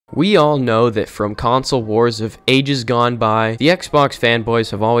We all know that from console wars of ages gone by, the Xbox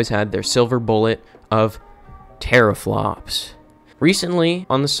fanboys have always had their silver bullet of teraflops. Recently,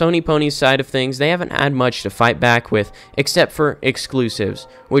 on the Sony Ponies side of things, they haven't had much to fight back with, except for exclusives,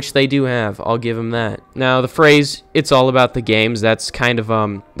 which they do have, I'll give them that. Now, the phrase, it's all about the games, that's kind of,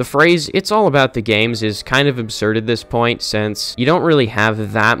 the phrase, it's all about the games is kind of absurd at this point, since you don't really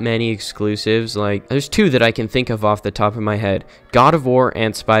have that many exclusives. Like, there's two that I can think of off the top of my head, God of War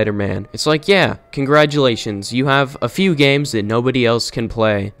and Spider-Man. It's like, yeah, congratulations, you have a few games that nobody else can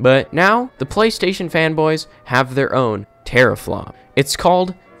play. But now, the PlayStation fanboys have their own teraflop. It's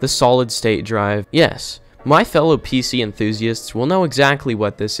called the solid state drive. Yes, my fellow PC enthusiasts will know exactly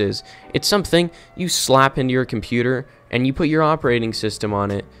what this is. It's something you slap into your computer and you put your operating system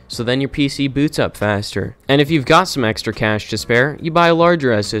on it, so then your PC boots up faster. And if you've got some extra cash to spare, you buy a larger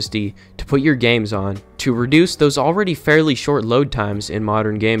SSD to put your games on, to reduce those already fairly short load times in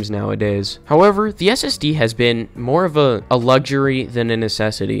modern games nowadays. However, the SSD has been more of a luxury than a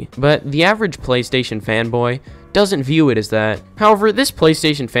necessity, but the average PlayStation fanboy doesn't view it as that. However, this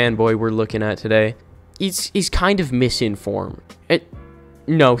PlayStation fanboy we're looking at today, he's kind of misinformed.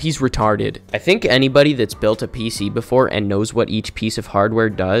 No, he's retarded. I think anybody that's built a PC before and knows what each piece of hardware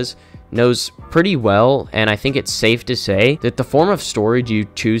does knows pretty well, and I think it's safe to say that the form of storage you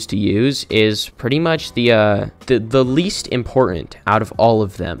choose to use is pretty much the least important out of all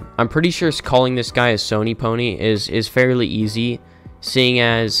of them. I'm pretty sure calling this guy a Sony pony is fairly easy, seeing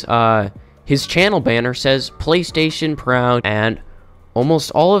as his channel banner says PlayStation proud, and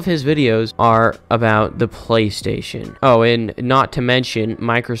almost all of his videos are about the PlayStation. Oh, and not to mention,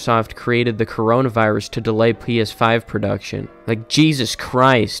 Microsoft created the coronavirus to delay PS5 production. Like, Jesus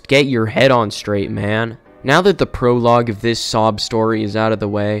Christ, get your head on straight, man. Now that the prologue of this sob story is out of the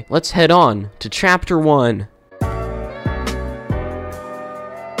way, let's head on to Chapter 1.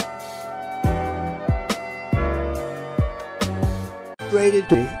 Rated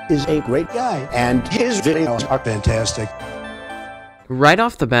D is a great guy, and his videos are fantastic. Right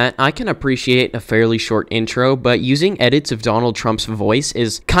off the bat, I can appreciate a fairly short intro, but using edits of Donald Trump's voice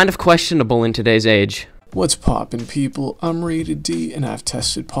is kind of questionable in today's age. What's poppin', people? I'm Rated D, and I've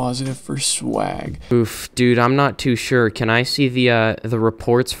tested positive for swag. Oof, dude, I'm not too sure. Can I see the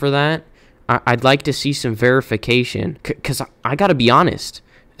reports for that? I'd like to see some verification, because I gotta be honest.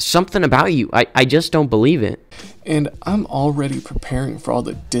 Something about you, I just don't believe it. And I'm already preparing for all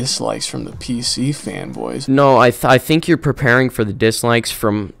the dislikes from the PC fanboys. No, I think you're preparing for the dislikes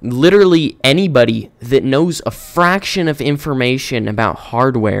from literally anybody that knows a fraction of information about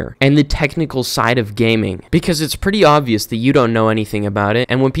hardware and the technical side of gaming. Because it's pretty obvious that you don't know anything about it,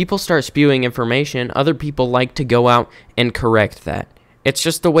 and when people start spewing information, other people like to go out and correct that. It's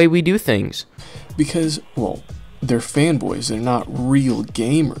just the way we do things. Because, well, they're fanboys, they're not real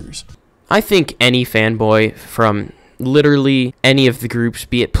gamers. I think any fanboy from literally any of the groups,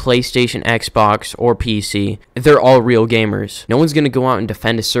 be it PlayStation, Xbox, or PC, they're all real gamers. No one's gonna go out and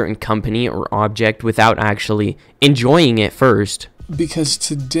defend a certain company or object without actually enjoying it first. Because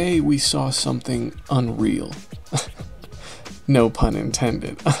today we saw something unreal. No pun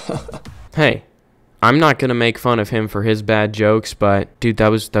intended. Hey, I'm not gonna make fun of him for his bad jokes, but dude, that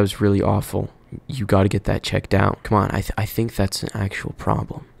was really awful. You gotta get that checked out. Come on, I think that's an actual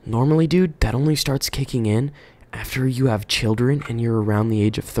problem. Normally, dude, that only starts kicking in after you have children and you're around the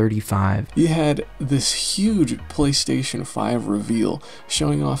age of 35. You had this huge PlayStation 5 reveal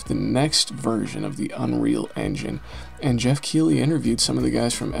showing off the next version of the Unreal Engine, and Jeff Keighley interviewed some of the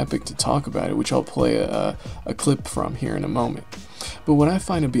guys from Epic to talk about it, which I'll play a clip from here in a moment. But what I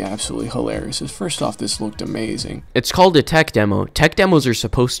find to be absolutely hilarious is, first off, this looked amazing. It's called a tech demo. Tech demos are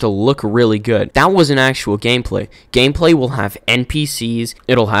supposed to look really good. That wasn't actual gameplay. Gameplay will have NPCs,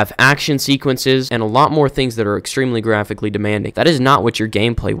 it'll have action sequences, and a lot more things that are extremely graphically demanding. That is not what your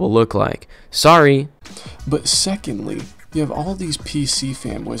gameplay will look like. Sorry. But secondly, you have all these PC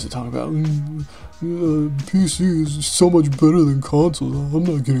fanboys that talk about PC is so much better than consoles. I'm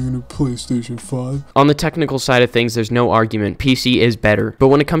not getting into PlayStation 5. On the technical side of things, there's no argument. PC is better. But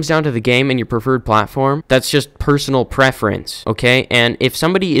when it comes down to the game and your preferred platform, that's just personal preference, okay? And if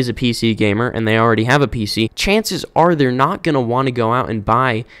somebody is a PC gamer and they already have a PC, chances are they're not going to want to go out and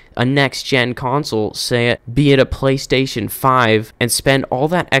buy a next-gen console, be it a PlayStation 5, and spend all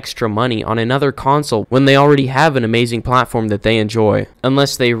that extra money on another console when they already have an amazing platform that they enjoy.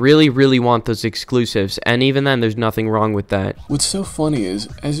 Unless they really, really want those exclusives, and even then, there's nothing wrong with that. What's so funny is,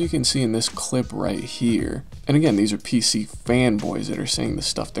 as you can see in this clip right here, and again, these are PC fanboys that are saying this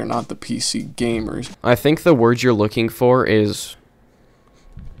stuff, they're not the PC gamers. I think the word you're looking for is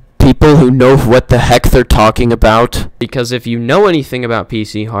people who know what the heck they're talking about. Because if you know anything about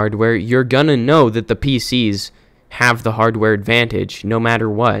PC hardware, you're gonna know that the PCs have the hardware advantage no matter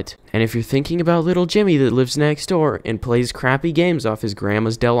what. And if you're thinking about little Jimmy that lives next door and plays crappy games off his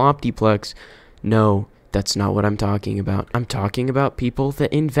grandma's Dell Optiplex, no, that's not what I'm talking about. I'm talking about people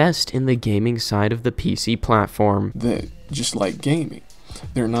that invest in the gaming side of the PC platform. That just like gaming.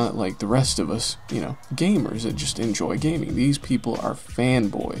 They're not like the rest of us, gamers that just enjoy gaming. These people are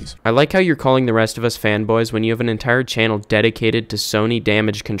fanboys. I like how you're calling the rest of us fanboys when you have an entire channel dedicated to Sony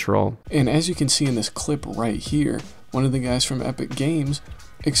damage control. And as you can see in this clip right here, one of the guys from Epic Games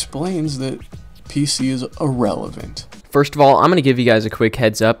explains that PC is irrelevant. First of all, I'm going to give you guys a quick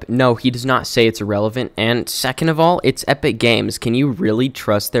heads up. No, he does not say it's irrelevant. And second of all, it's Epic Games. Can you really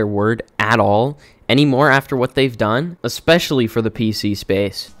trust their word at all anymore after what they've done? Especially for the PC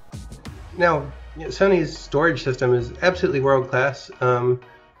space. Now, Sony's storage system is absolutely world class.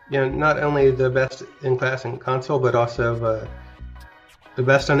 Not only the best in class in console, but also the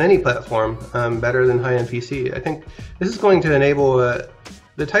best on any platform, better than high-end PC. I think this is going to enable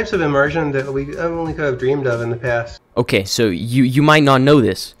the types of immersion that we only could have dreamed of in the past. Okay, so you might not know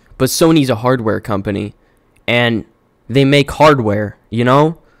this, but Sony's a hardware company, and they make hardware,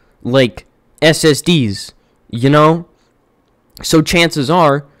 like SSDs, So chances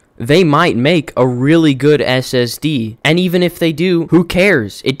are, they might make a really good SSD. And even if they do, who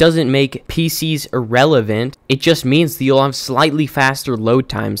cares? It doesn't make PCs irrelevant. It just means that you'll have slightly faster load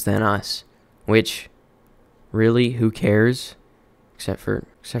times than us. Which, really, who cares? Except for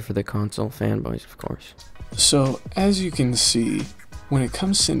the console fanboys, of course. So, as you can see, when it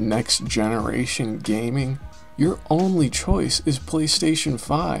comes to next generation gaming, your only choice is PlayStation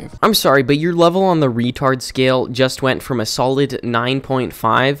 5. I'm sorry, but your level on the retard scale just went from a solid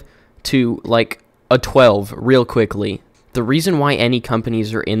 9.5 to like a 12 real quickly. The reason why any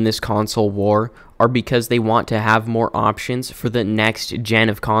companies are in this console war are because they want to have more options for the next gen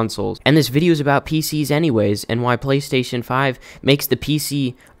of consoles. And this video is about PCs anyways, and why PlayStation 5 makes the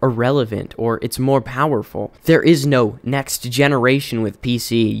PC irrelevant, or it's more powerful. There is no next generation with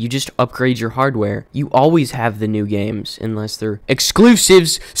PC. You just upgrade your hardware. You always have the new games, unless they're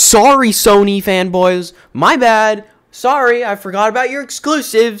exclusives. Sorry, Sony fanboys. My bad. Sorry, I forgot about your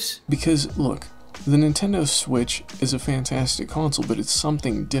exclusives. Because, look, the Nintendo Switch is a fantastic console, but it's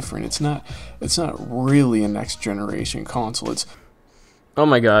something different. It's not really a next generation console. It's Oh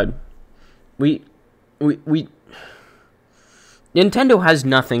my god. Nintendo has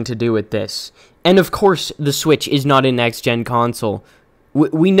nothing to do with this. And of course the Switch is not a next gen console.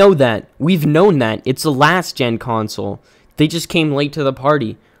 We know that. We've known that. It's a last gen console. They just came late to the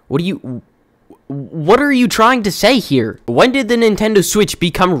party. What are you trying to say here? When did the Nintendo Switch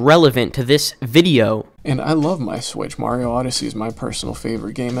become relevant to this video? And I love my Switch. Mario Odyssey is my personal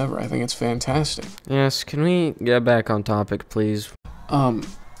favorite game ever. I think it's fantastic. Yes, can we get back on topic, please?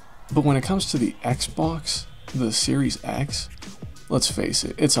 But when it comes to the Xbox, the Series X, let's face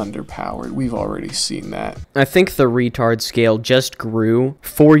it, it's underpowered. We've already seen that. I think the retard scale just grew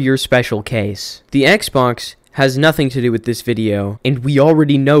for your special case. The Xbox has nothing to do with this video, and we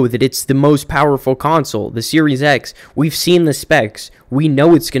already know that it's the most powerful console, the Series X. We've seen the specs. We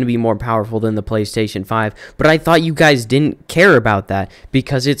know it's going to be more powerful than the PlayStation 5, but I thought you guys didn't care about that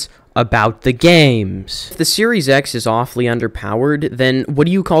because it's about the games. If the Series X is awfully underpowered, then what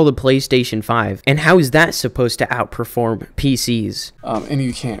do you call the PlayStation 5? And how is that supposed to outperform PCs? And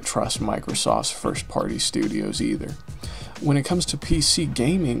you can't trust Microsoft's first-party studios either. When it comes to PC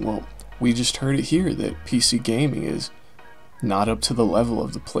gaming, well, we just heard it here that PC gaming is not up to the level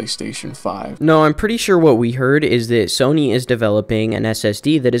of the PlayStation 5. No, I'm pretty sure what we heard is that Sony is developing an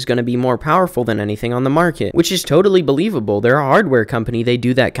SSD that is going to be more powerful than anything on the market, which is totally believable. They're a hardware company, they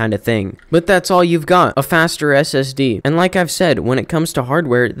do that kind of thing. But that's all you've got, a faster SSD. And like I've said, when it comes to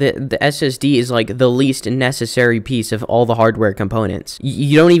hardware, the SSD is like the least necessary piece of all the hardware components.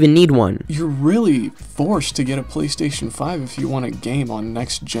 You don't even need one. You're really forced to get a PlayStation 5 if you want to game on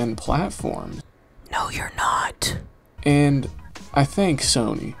next-gen platforms. No, you're not. And I thank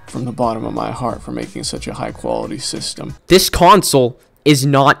Sony from the bottom of my heart for making such a high-quality system. This console is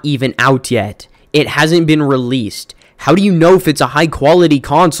not even out yet. It hasn't been released. How do you know if it's a high-quality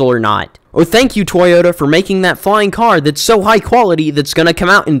console or not? Oh, thank you, Toyota, for making that flying car that's so high quality that's gonna come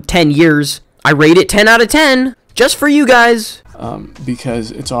out in 10 years. I rate it 10 out of 10, just for you guys. Because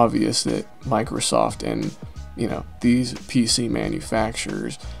it's obvious that Microsoft and, these PC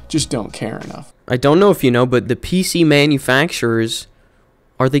manufacturers just don't care enough. I don't know if you know, but the PC manufacturers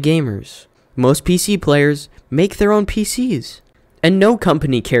are the gamers. Most PC players make their own PCs. And no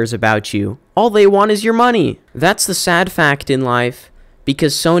company cares about you. All they want is your money. That's the sad fact in life.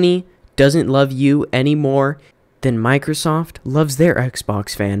 Because Sony doesn't love you any more than Microsoft loves their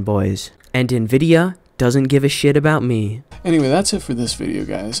Xbox fanboys. And Nvidia doesn't give a shit about me. Anyway, that's it for this video,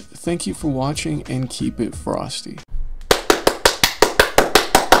 guys. Thank you for watching and keep it frosty.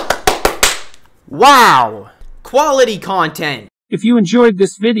 Wow! Quality content! If you enjoyed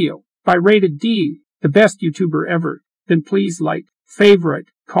this video by Rated D, the best YouTuber ever, then please like, favorite,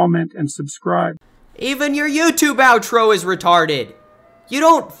 comment, and subscribe. Even your YouTube outro is retarded. You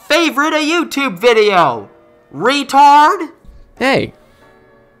don't favorite a YouTube video, retard! Hey,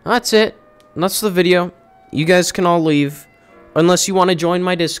 that's it. That's the video. You guys can all leave. Unless you want to join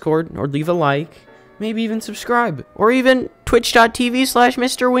my Discord, or leave a like, maybe even subscribe, or even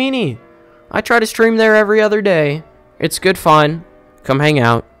twitch.tv/Mr. Weenie. I try to stream there every other day. It's good fun. Come hang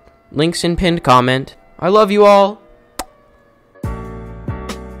out. Links in pinned comment. I love you all.